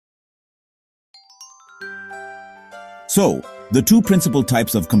So, the two principal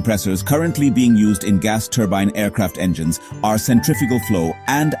types of compressors currently being used in gas turbine aircraft engines are centrifugal flow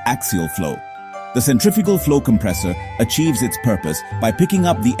and axial flow. The centrifugal flow compressor achieves its purpose by picking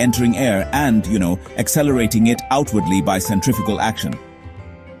up the entering air and, accelerating it outwardly by centrifugal action.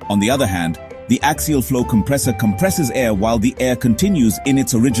 On the other hand, the axial flow compressor compresses air while the air continues in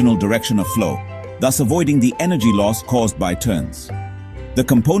its original direction of flow, thus avoiding the energy loss caused by turns. The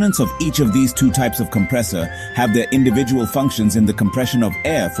components of each of these two types of compressor have their individual functions in the compression of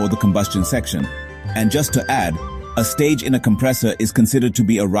air for the combustion section. And just to add, a stage in a compressor is considered to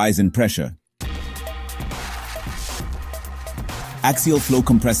be a rise in pressure. Axial flow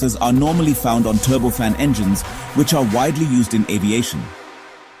compressors are normally found on turbofan engines, which are widely used in aviation.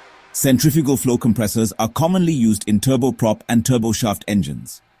 Centrifugal flow compressors are commonly used in turboprop and turboshaft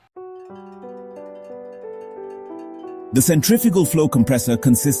engines. The centrifugal flow compressor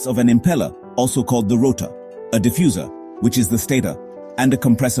consists of an impeller, also called the rotor, a diffuser, which is the stator, and a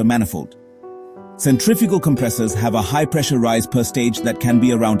compressor manifold. Centrifugal compressors have a high pressure rise per stage that can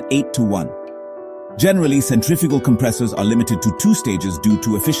be around 8:1. Generally, centrifugal compressors are limited to 2 stages due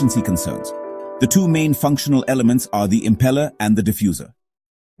to efficiency concerns. The two main functional elements are the impeller and the diffuser.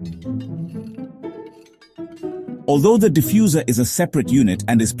 Although the diffuser is a separate unit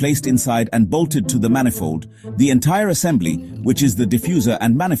and is placed inside and bolted to the manifold, the entire assembly, which is the diffuser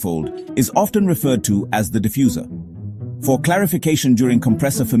and manifold, is often referred to as the diffuser. For clarification during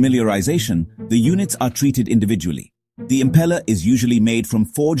compressor familiarization, the units are treated individually. The impeller is usually made from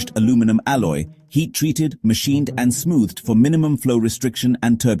forged aluminum alloy, heat-treated, machined and smoothed for minimum flow restriction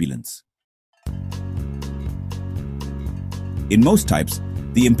and turbulence. In most types,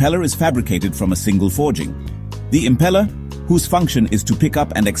 the impeller is fabricated from a single forging. The impeller, whose function is to pick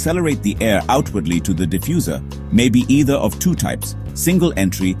up and accelerate the air outwardly to the diffuser, may be either of two types, single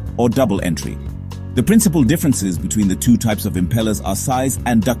entry or double entry. The principal differences between the two types of impellers are size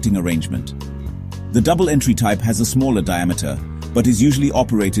and ducting arrangement. The double entry type has a smaller diameter, but is usually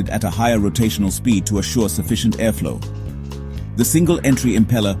operated at a higher rotational speed to assure sufficient airflow. The single entry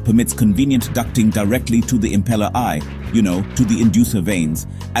impeller permits convenient ducting directly to the impeller eye, to the inducer vanes,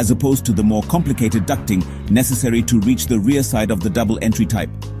 as opposed to the more complicated ducting necessary to reach the rear side of the double entry type.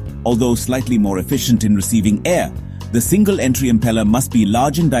 Although slightly more efficient in receiving air, the single entry impeller must be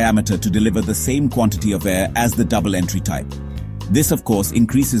large in diameter to deliver the same quantity of air as the double entry type. This, of course,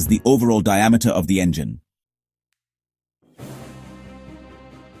 increases the overall diameter of the engine.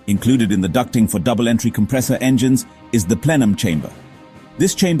 Included in the ducting for double-entry compressor engines is the plenum chamber.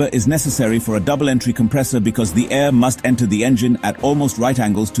 This chamber is necessary for a double-entry compressor because the air must enter the engine at almost right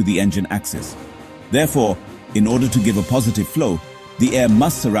angles to the engine axis. Therefore, in order to give a positive flow, the air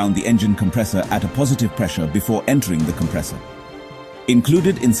must surround the engine compressor at a positive pressure before entering the compressor.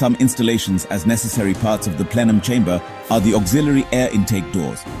 Included in some installations as necessary parts of the plenum chamber are the auxiliary air intake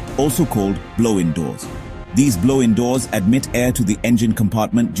doors, also called blow-in doors. These blow-in doors admit air to the engine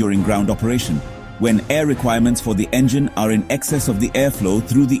compartment during ground operation, when air requirements for the engine are in excess of the airflow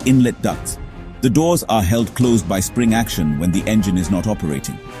through the inlet ducts. The doors are held closed by spring action when the engine is not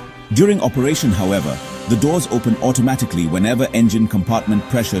operating. During operation, however, the doors open automatically whenever engine compartment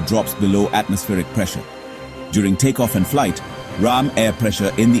pressure drops below atmospheric pressure. During takeoff and flight, ram air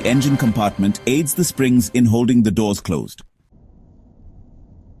pressure in the engine compartment aids the springs in holding the doors closed.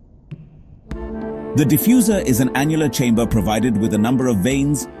 The diffuser is an annular chamber provided with a number of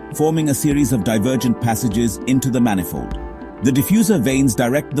vanes, forming a series of divergent passages into the manifold. The diffuser vanes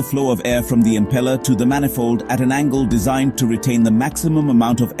direct the flow of air from the impeller to the manifold at an angle designed to retain the maximum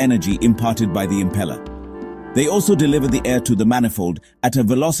amount of energy imparted by the impeller. They also deliver the air to the manifold at a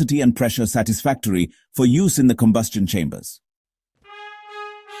velocity and pressure satisfactory for use in the combustion chambers.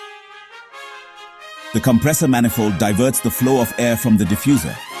 The compressor manifold diverts the flow of air from the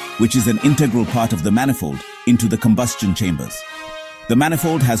diffuser, which is an integral part of the manifold, into the combustion chambers. The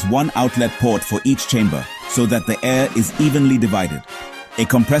manifold has one outlet port for each chamber, so that the air is evenly divided. A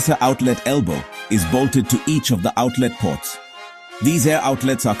compressor outlet elbow is bolted to each of the outlet ports. These air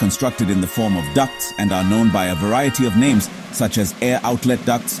outlets are constructed in the form of ducts and are known by a variety of names, such as air outlet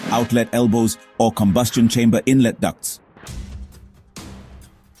ducts, outlet elbows, or combustion chamber inlet ducts.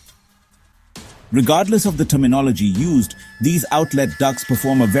 Regardless of the terminology used, these outlet ducts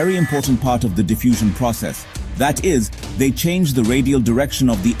perform a very important part of the diffusion process. That is, they change the radial direction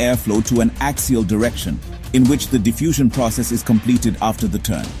of the airflow to an axial direction, in which the diffusion process is completed after the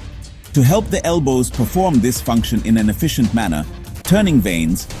turn. To help the elbows perform this function in an efficient manner, turning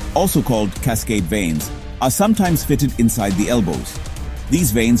vanes, also called cascade vanes, are sometimes fitted inside the elbows.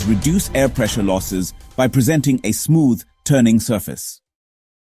 These vanes reduce air pressure losses by presenting a smooth, turning surface.